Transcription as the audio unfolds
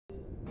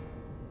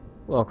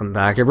Welcome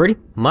back, everybody.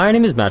 My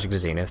name is Magic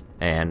Zenith,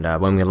 and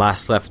when we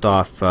last left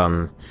off,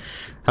 I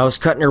was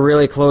cutting it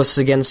really close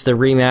against the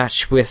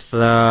rematch with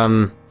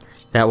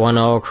that one.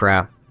 Oh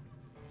crap!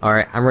 All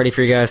right, I'm ready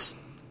for you guys.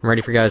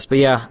 But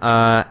yeah,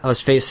 I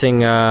was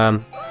facing I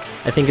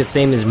think its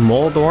name is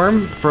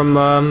Moldorm from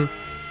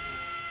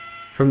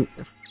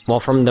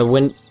the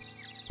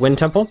Wind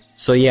Temple.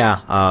 So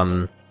yeah,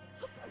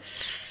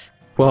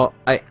 well,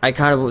 I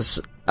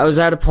was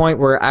at a point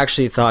where I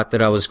actually thought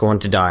that I was going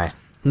to die.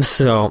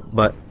 So,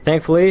 but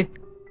thankfully,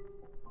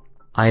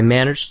 I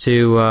managed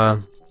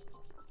to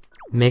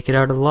make it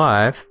out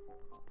alive.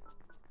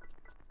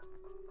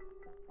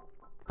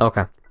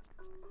 Okay.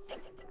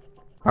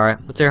 Alright,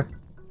 what's here?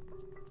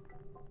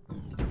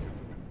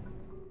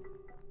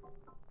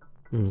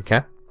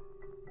 Okay.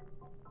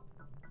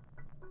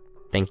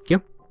 Thank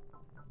you.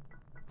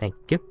 Thank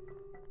you.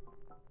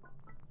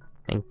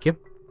 Thank you.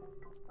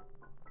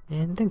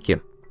 And thank you.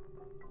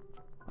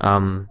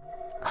 What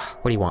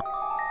do you want?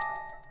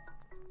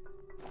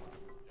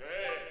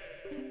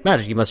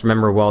 Magic, you must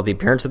remember well the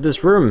appearance of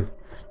this room.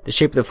 The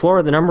shape of the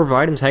floor, the number of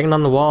items hanging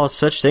on the walls,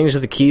 such things are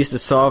the keys to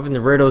solving the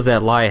riddles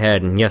that lie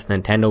ahead. And yes,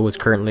 Nintendo is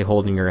currently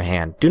holding your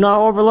hand. Do not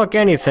overlook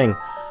anything.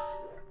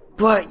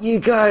 But you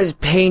guys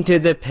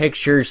painted the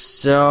picture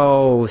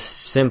so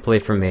simply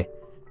for me.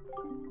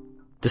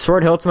 The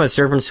sword held to my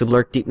servants who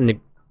lurk deep in the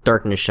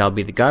darkness shall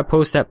be the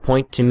guideposts that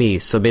point to me.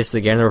 So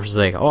basically Ganondorf is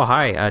like, oh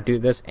hi, do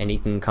this and he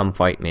can come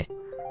fight me.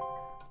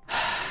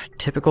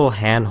 Typical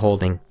hand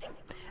holding.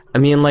 I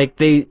mean like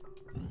they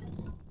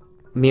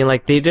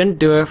didn't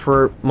do it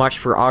for much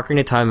for Ocarina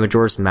of Time and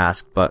Majora's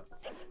Mask, but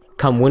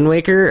come Wind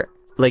Waker,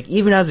 like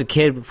even as a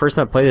kid, first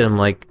time I played it, I'm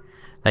like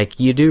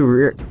you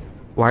do.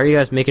 Why are you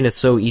guys making it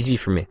so easy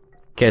for me?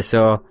 Okay,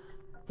 so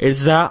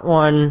it's that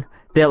one.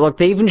 That look,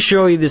 they even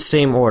show you the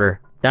same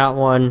order. That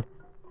one,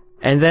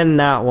 and then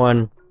that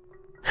one,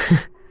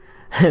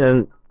 and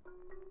then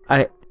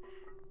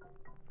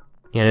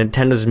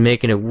Nintendo's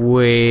making it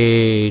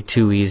way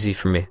too easy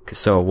for me.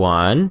 So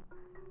 1,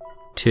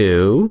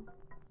 2,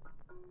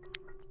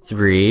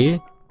 3,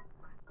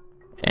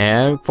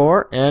 and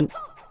 4, and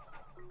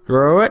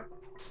throw it.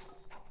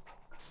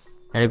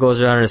 And it goes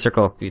around in a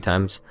circle a few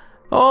times.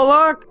 Oh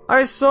look!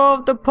 I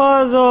solved the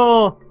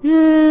puzzle!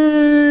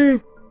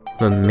 Yay!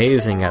 I'm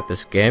amazing at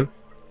this game.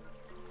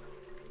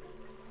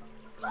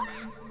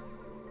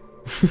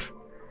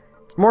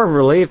 It's more of a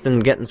relief than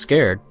getting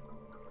scared.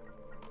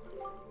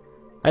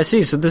 I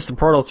see, so this is the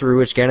portal through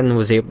which Ganon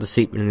was able to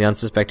seep into the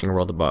unsuspecting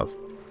world above.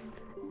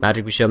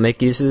 Magic, we shall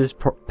make use of this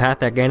path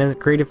that Ganon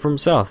created for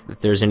himself.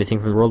 If there's anything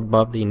from the world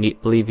above that you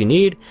believe you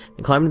need,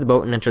 then climb into the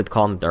boat and enter the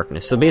column of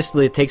darkness. So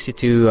basically, it takes you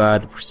to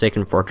the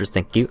Forsaken Fortress.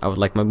 Thank you. I would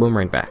like my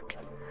boomerang back.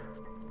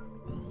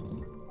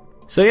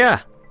 So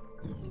yeah.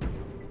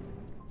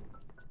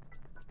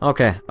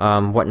 Okay,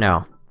 what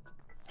now?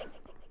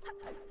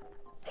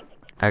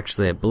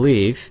 Actually, I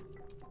believe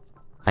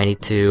I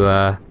need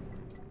to,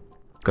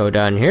 go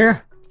down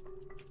here.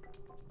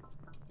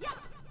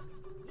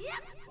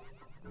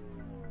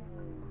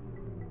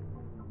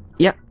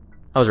 Yep,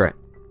 I was right.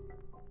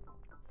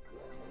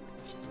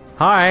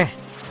 Hi.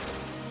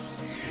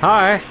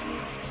 Hi.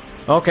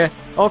 Okay,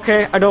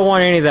 I don't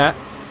want any of that.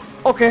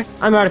 Okay,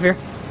 I'm out of here.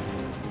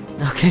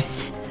 Okay.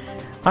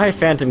 Hi,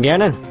 Phantom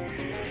Ganon.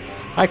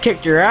 I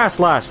kicked your ass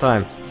last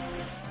time.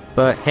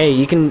 But hey,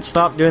 you can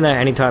stop doing that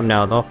anytime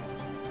now, though.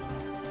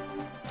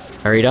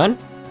 Are you done?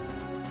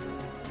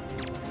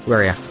 Where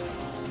are you?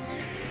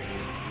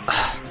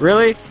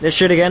 Really? This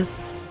shit again?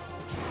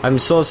 I'm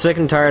so sick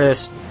and tired of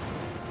this.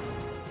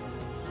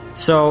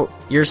 So,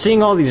 you're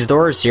seeing all these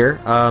doors here,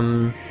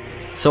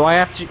 so I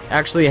have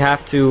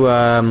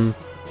to,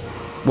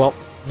 well,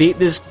 beat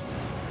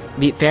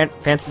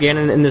Phantom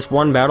Ganon in this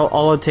one battle.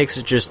 All it takes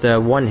is just,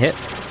 one hit.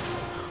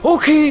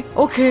 Okay!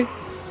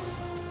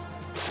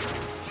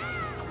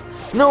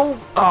 No!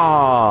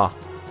 Ah.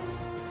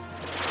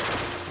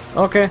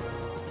 Okay.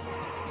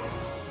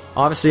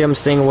 Obviously, I'm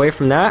staying away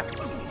from that.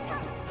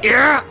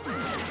 Yeah!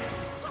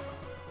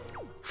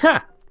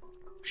 Ha!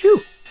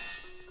 Phew!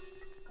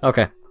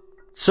 Okay.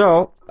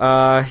 So,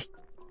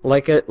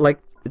 like it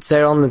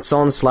said on its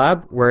own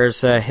slab, where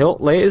its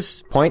hilt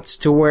lays, points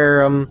to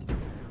where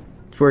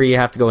you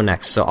have to go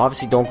next. So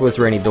obviously don't go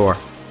through any door.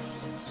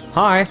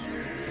 Hi!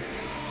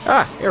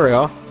 Ah, here we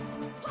go.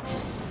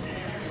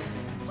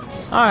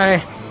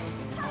 Hi!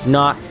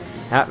 Not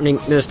happening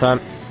this time.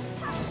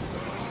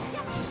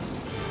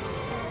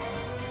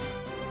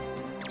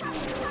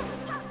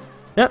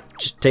 Yep,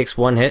 just takes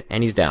one hit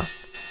and he's down.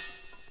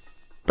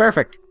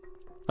 Perfect.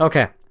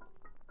 Okay.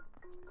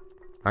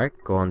 Alright,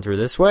 going through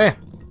this way.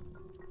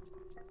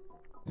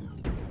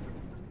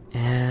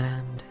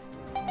 And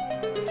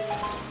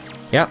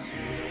yep.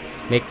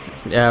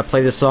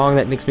 Play the song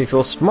that makes me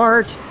feel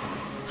smart.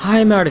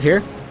 I'm out of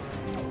here.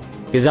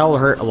 Because that will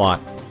hurt a lot.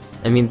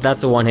 I mean,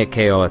 that's a one-hit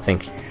KO, I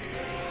think.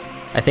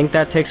 I think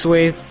that takes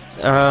away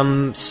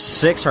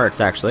 6 hearts,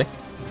 actually.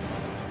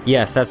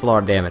 Yes, that's a lot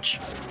of damage.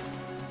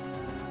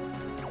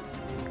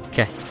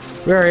 Okay.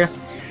 Where are you?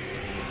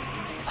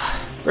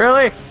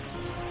 Really?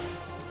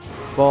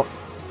 Well,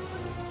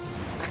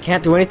 I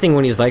can't do anything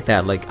when he's like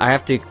that. Like, I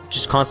have to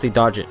just constantly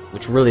dodge it,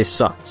 which really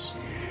sucks.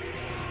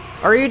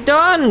 Are you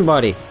done,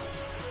 buddy?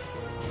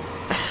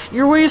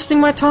 You're wasting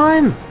my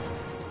time.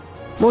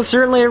 Most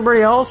certainly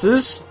everybody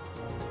else's.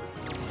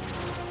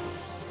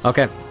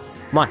 Okay,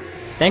 come on.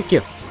 Thank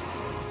you.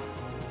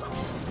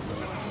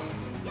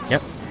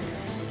 Yep.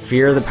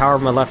 Fear the power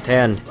of my left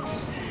hand.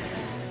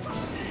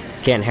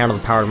 Can't handle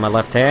the power of my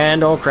left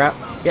hand. Oh crap.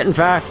 Getting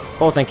fast.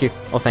 Oh, thank you.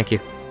 Oh, thank you.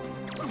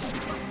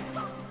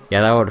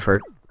 Yeah, that would have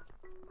hurt.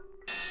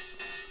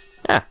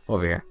 Ah,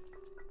 over here.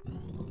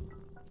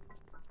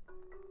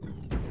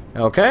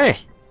 Okay.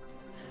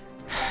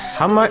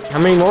 How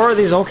many more of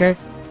these? Okay.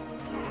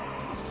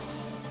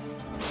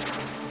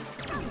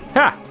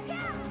 Ha!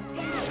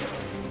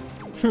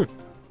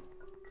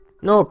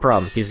 No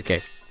problem, piece of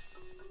cake.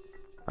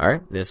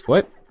 Alright, this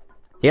way.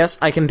 Yes,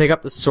 I can pick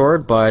up the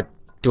sword, but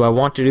do I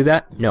want to do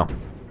that? No.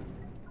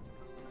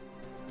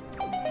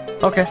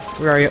 Okay,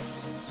 where are you?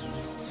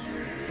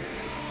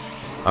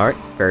 Alright,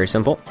 very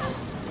simple.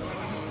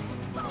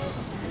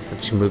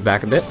 Let's move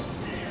back a bit.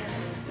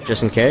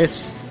 Just in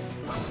case.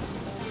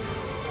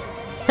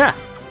 Ha!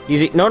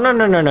 Easy. No.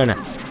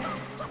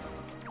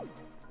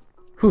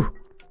 Whew.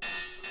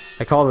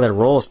 I call it a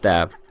roll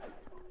stab.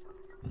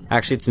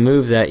 Actually, it's a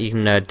move that you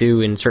can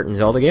do in certain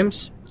Zelda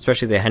games,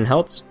 especially the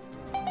handhelds.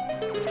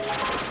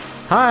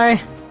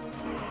 Hi!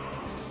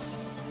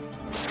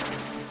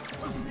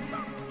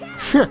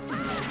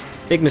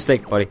 Big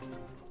mistake, buddy.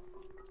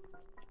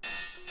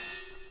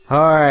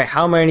 Alright,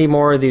 how many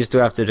more of these do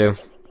I have to do?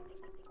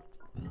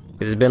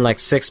 It's been like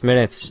 6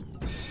 minutes.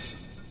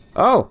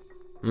 Oh!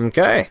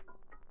 Okay.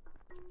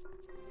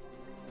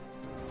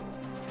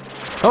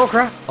 Oh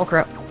crap! Oh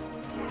crap!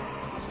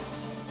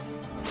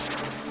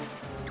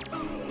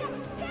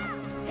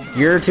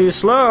 You're too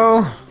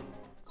slow!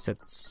 Said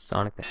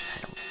Sonic that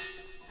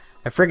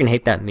I friggin'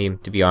 hate that meme,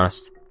 to be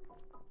honest.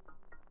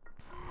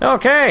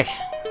 Okay!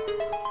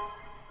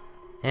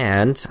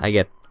 And I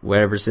get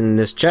whatever's in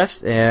this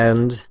chest,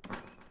 and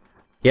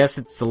yes,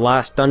 it's the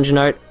last dungeon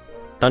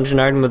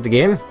item of the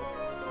game.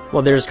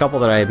 Well, there's a couple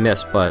that I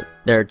missed, but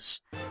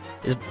it's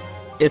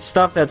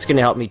stuff that's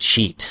gonna help me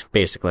cheat,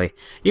 basically.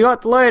 You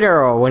got the light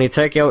arrow. When you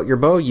take out your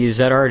bow, use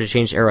ZR to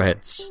change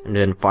arrowheads, and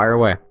then fire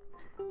away.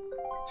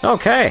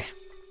 Okay.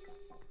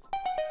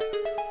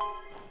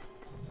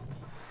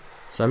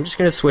 So I'm just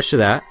gonna switch to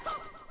that,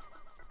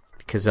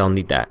 because I'll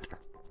need that.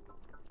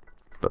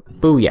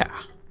 But booyah.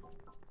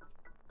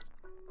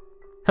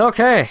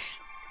 Okay.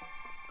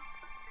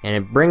 And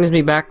it brings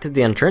me back to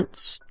the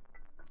entrance.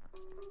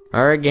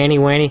 Alright, Ganny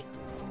Wanny.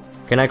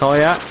 Can I call you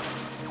that?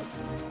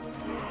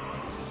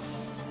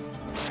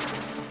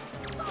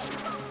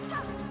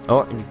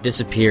 Oh, and he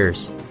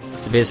disappears.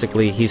 So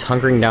basically, he's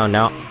hunkering down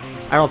now.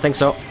 I don't think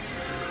so.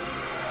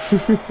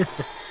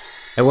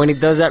 And when he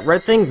does that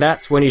red thing,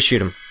 that's when you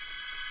shoot him.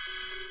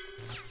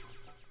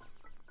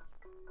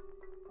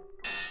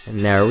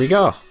 And there we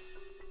go.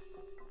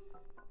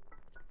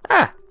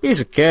 Ah,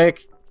 piece of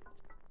cake.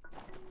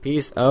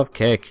 Piece of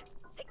cake.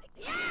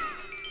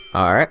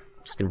 Alright,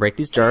 just gonna break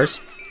these jars.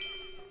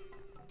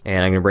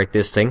 And I'm gonna break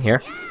this thing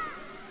here.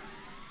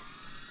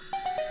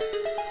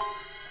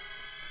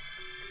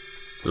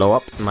 Blow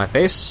up in my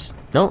face.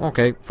 No,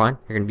 okay, fine.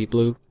 You're gonna be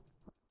blue.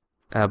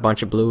 A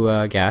bunch of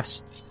blue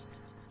gas.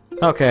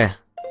 Okay.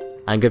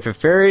 I'm good for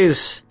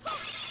fairies.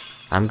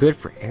 I'm good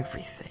for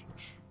everything.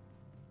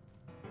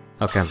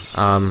 Okay,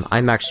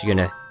 I'm actually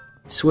gonna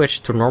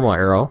switch to normal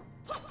arrow.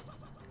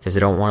 Because I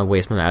don't want to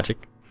waste my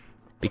magic.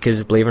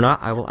 Because, believe it or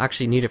not, I will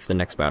actually need it for the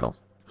next battle.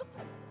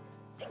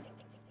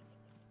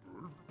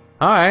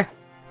 Hi!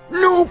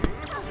 Nope!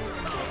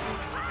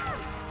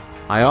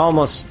 I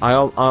almost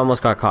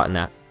got caught in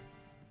that.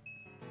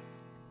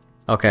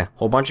 Okay,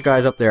 whole bunch of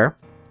guys up there.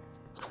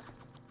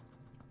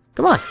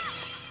 Come on!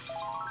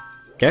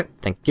 Okay,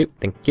 thank you.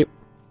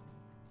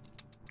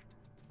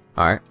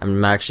 Alright,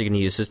 I'm actually gonna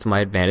use this to my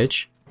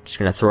advantage. Just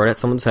gonna throw it at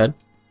someone's head.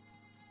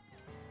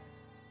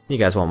 You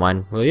guys won't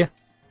mind, will you?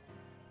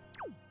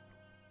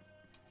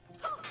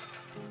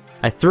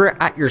 I threw it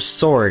at your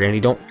sword and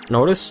you don't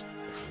notice?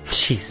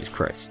 Jesus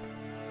Christ.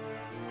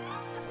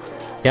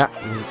 Yeah,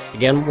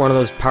 again, one of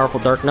those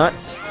powerful dark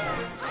nuts.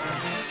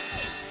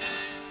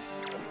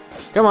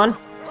 Come on.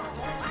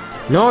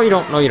 No, you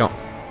don't. No, you don't.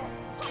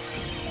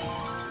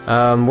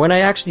 When I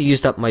actually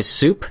used up my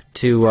soup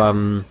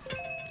to,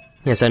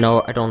 yes, I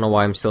know, I don't know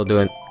why I'm still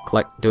doing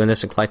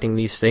this and collecting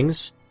these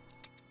things.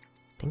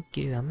 Thank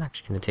you, I'm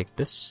actually gonna take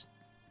this.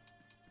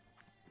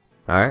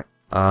 Alright,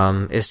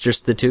 it's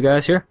just the two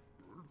guys here.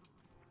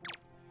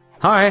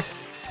 Hi!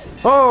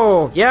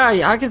 Oh, yeah,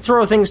 I can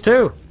throw things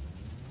too!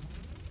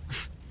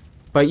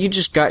 But you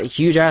just got a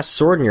huge-ass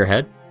sword in your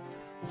head.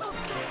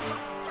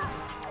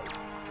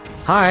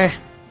 Hi!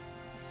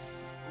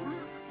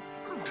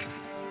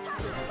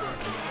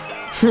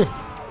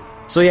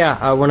 So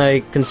yeah, when I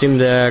consume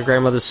the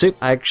grandmother's soup,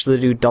 I actually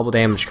do double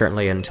damage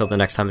currently until the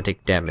next time I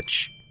take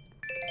damage.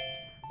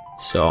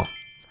 So,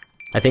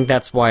 I think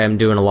that's why I'm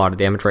doing a lot of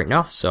damage right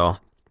now, so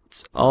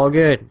it's all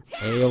good.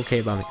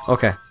 A-okay by me.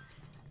 Okay.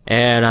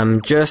 And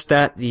I'm just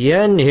at the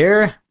end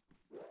here.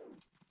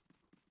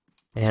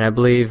 And I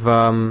believe,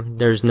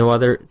 there's no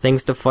other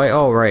things to fight.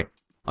 Oh, right.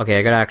 Okay,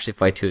 I gotta actually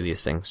fight 2 of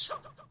these things.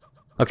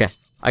 Okay,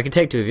 I can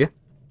take 2 of you.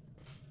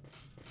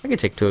 I can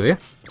take 2 of you.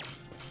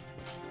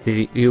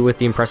 You with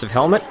the impressive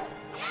helmet.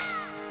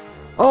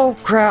 Oh,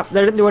 crap,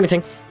 that didn't do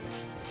anything.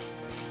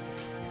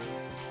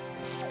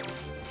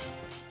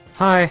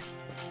 Hi.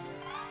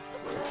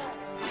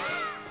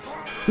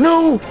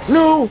 No!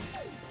 No!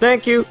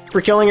 Thank you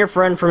for killing your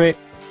friend for me.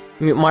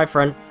 My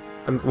friend.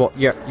 Well,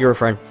 yeah, you're a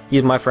friend.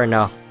 He's my friend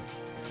now.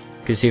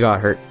 Because he got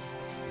hurt.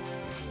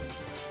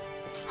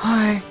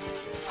 Hi.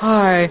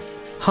 Hi.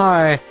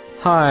 Hi.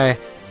 Hi.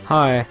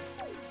 Hi.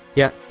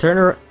 Yeah, turn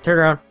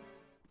around.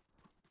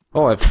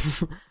 Oh,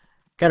 I've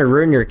gotta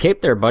ruin your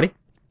cape there, buddy.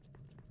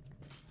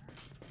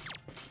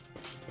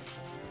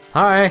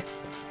 Hi.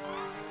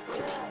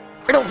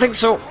 I don't think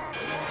so.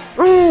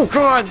 Oh,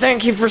 God,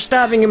 thank you for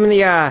stabbing him in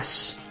the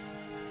ass.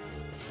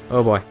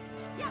 Oh, boy.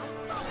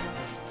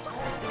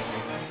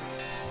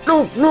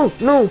 No, no,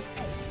 no.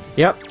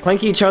 Yep,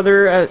 clank each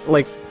other,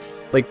 like,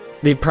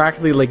 they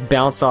practically, like,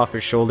 bounced off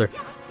his shoulder.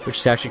 Which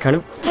is actually kind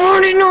of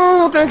funny.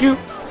 No, thank you.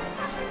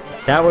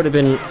 That would have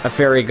been a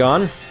fairy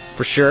gone,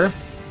 for sure.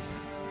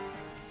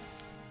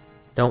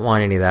 Don't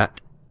want any of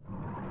that.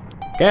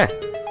 Okay.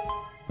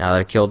 Now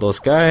that I killed those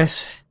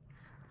guys,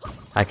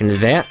 I can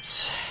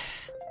advance.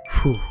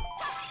 Whew.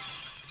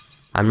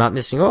 I'm not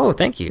missing. Oh,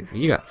 thank you.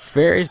 You got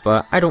fairies,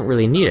 but I don't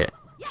really need it.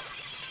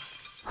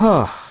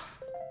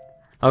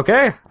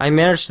 Okay, I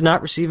managed to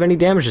not receive any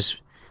damages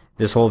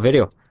this whole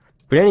video.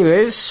 But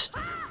anyways,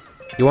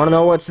 you want to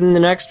know what's in the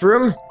next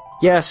room?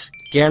 Yes,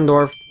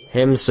 Ganondorf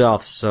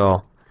himself.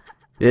 So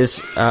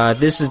this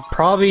is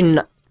probably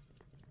not.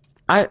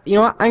 You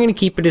know what? I'm gonna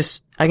keep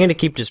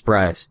this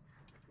prize.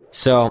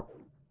 So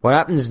what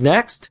happens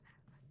next?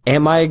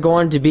 Am I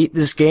going to beat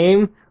this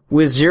game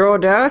with 0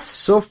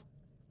 deaths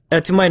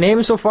to my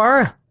name so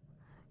far?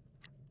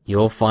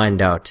 You'll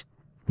find out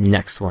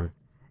next one.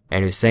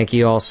 Anyways, thank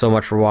you all so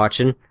much for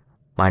watching.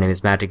 My name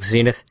is Magic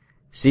Zenith.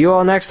 See you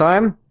all next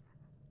time.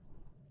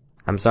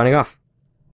 I'm signing off.